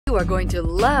You are going to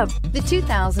love the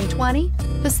 2020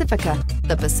 Pacifica.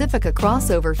 The Pacifica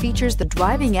crossover features the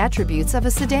driving attributes of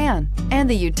a sedan and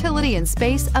the utility and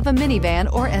space of a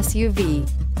minivan or SUV.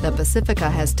 The Pacifica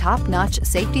has top-notch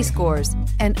safety scores,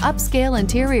 an upscale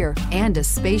interior, and a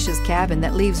spacious cabin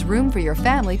that leaves room for your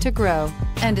family to grow,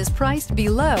 and is priced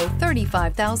below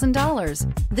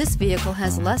 $35,000. This vehicle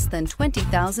has less than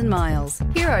 20,000 miles.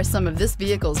 Here are some of this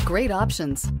vehicle's great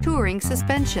options: touring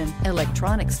suspension,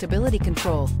 electronic stability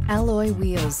control, alloy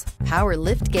wheels, power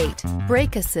liftgate,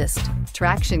 brake assist,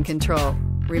 traction control,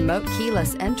 remote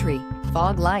keyless entry,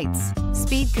 fog lights,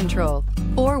 speed control,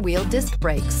 four-wheel disc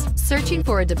brakes. Searching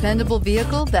for a dependable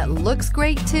vehicle that looks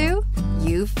great too?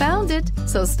 You found it,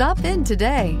 so stop in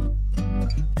today.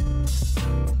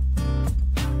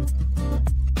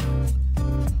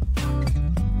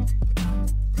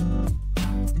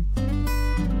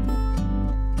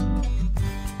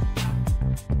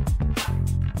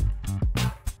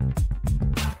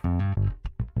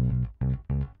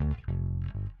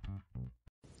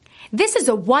 This is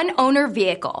a one-owner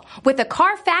vehicle with a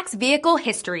Carfax Vehicle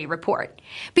History Report.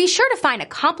 Be sure to find a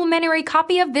complimentary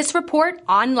copy of this report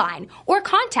online or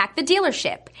contact the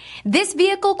dealership. This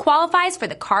vehicle qualifies for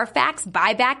the Carfax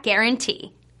Buyback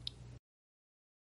Guarantee.